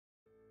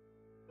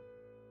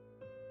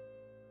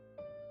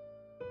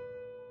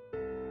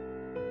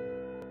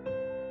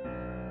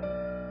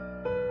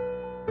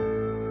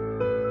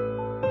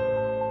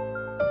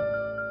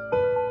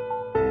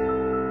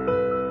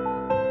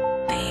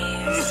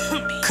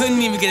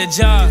couldn't even get a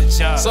job.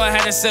 So I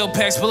had to sell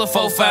packs, pull a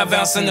 4-5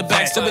 ounce in the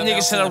back. Stupid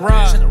niggas should've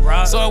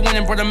robbed. So I went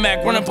and brought a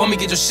Mac, run up on me,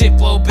 get your shit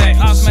blow back.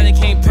 Osmatic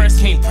can't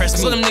press me,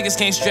 so them niggas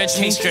can't stretch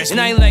me.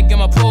 And I ain't like get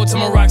my pole to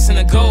my rocks and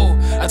the gold.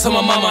 I told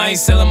my mama I ain't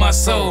selling my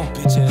soul.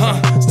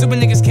 Stupid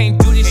niggas can't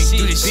do this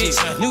shit,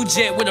 bitch. New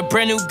jet with a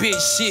brand new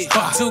bitch, shit.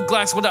 2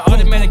 Glocks with an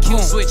automatic kill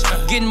switch.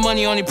 Getting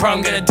money, only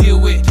problem gotta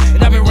deal with.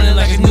 And I been running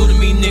like it's new to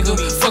me, nigga.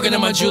 Fucking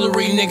up my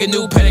jewelry, nigga.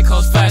 New petty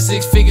cost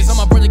 5-6 figures. I'm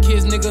my brother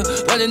kids, nigga.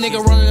 Let the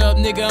nigga run it up,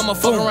 nigga. I'ma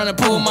fuck around and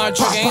pull my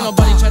trigger. Ain't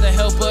nobody try to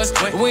help us,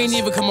 but we ain't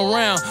even come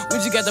around. We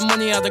just got the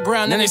money out the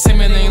ground. Then they say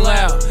man ain't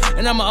loud.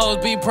 And I'ma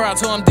always be proud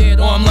till I'm dead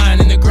or I'm lying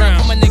in the ground.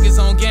 Put my niggas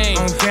on game.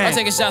 I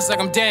taking shots like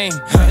I'm Dame.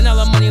 And all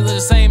the money look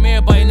the same.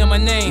 Everybody know my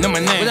name. But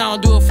I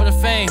don't do it for the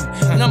fame.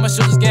 And all my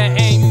shoulders got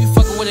aim. You be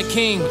fucking with a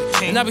king.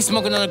 And I be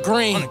smoking on a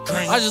green.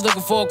 I just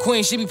looking for a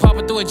queen. She be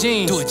popping through her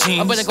jeans.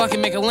 I bet the Glock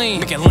can make a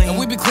lean. And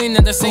we be cleaning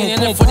at the scene.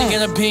 And the footy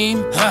got a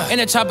beam. And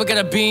the chopper got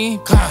a beam.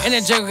 And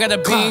the Jaguar got a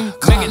beam.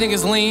 Making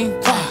niggas lean.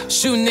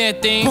 Shooting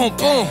that thing.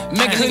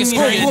 Making niggas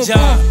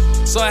scream.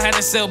 So I had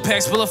to sell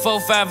packs, pull a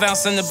 4-5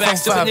 ounce in the back.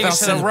 Stupid niggas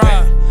should've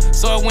robbed.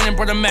 So I went and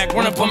brought a Mac,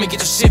 run up on me, get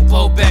your shit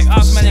blow back.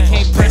 Osmatic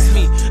can't press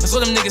me, so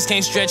them niggas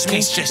can't stretch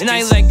me. And I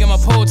ain't like get my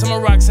pole to my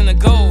rocks and the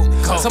gold.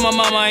 I told my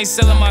mama I ain't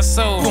selling my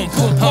soul.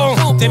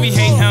 They be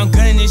hating how I'm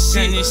gunning this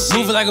shit.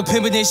 Moving like a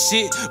pimp in this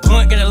shit.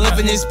 Blunt got a lip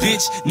in this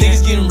bitch.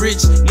 Niggas getting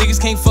rich,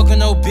 niggas can't fuck with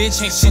no bitch.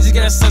 She just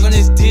gotta suck on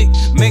this dick,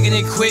 making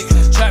it quick.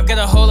 Trap got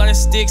a whole lot of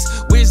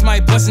sticks. We just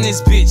might bust in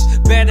this bitch.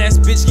 Badass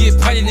bitch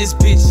get pied in this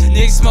bitch.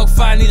 Niggas smoke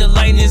fire, need a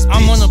light in this bitch.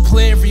 I'm on a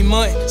play every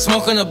month,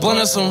 smoking a blunt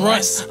of some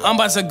runts. I'm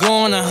about to go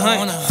on a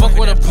hunt, fuck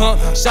with a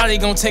pump. Shawty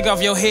gon' take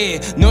off your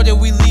head, know that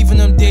we leaving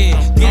them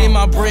dead. Getting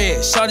my bread,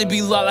 Shawty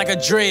be locked like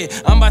a dread.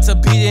 I'm about to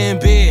beat her in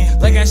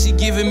bed, like how she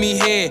giving me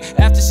head.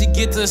 After she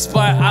get to the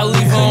spot, I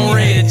leave her on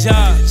red.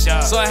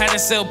 So I had to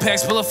sell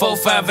packs, pull a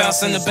 4-5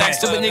 ounce in the back.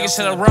 Stupid niggas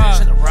should've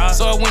robbed.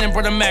 So I went and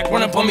brought a Mac,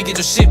 run up on me, get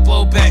your shit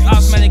blow back.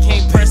 Osmatic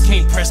can't press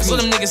me, so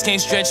them niggas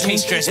can't stretch me.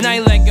 And I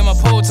ain't like get my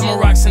pole to my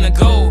rocks and the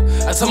gold.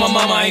 I told my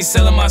mama I ain't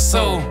selling my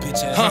soul.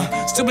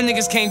 Stupid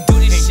niggas can't do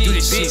this shit,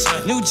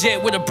 bitch. New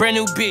jet with a brand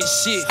new bitch,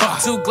 shit.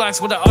 2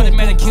 Glocks with an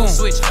automatic kill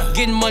switch.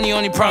 Getting money,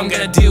 only problem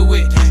gotta deal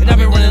with. And I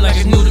been running like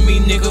it's new to me,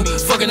 nigga.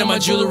 Fucking up my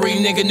jewelry,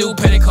 nigga. New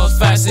petty cost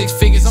 5-6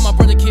 figures. I'm my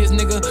brother kids,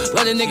 nigga.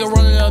 Let a nigga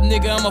run it up,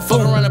 nigga. I'ma fuck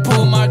around and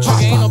pull my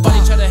trigger. Ain't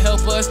nobody try to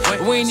help us,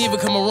 but we ain't even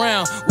come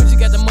around. We just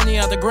got the money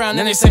out the ground.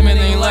 Then they say man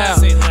ain't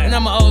loud. And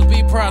I'ma always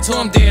be proud till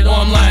I'm dead or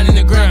I'm lying in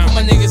the ground.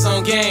 Put my niggas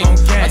on game.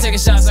 I taking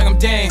shots like I'm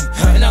Dame.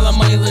 And all the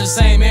money look the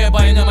same.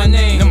 Everybody know my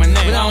name. But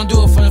I don't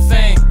do it for the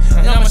fame.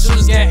 And all my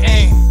shooters got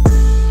aim.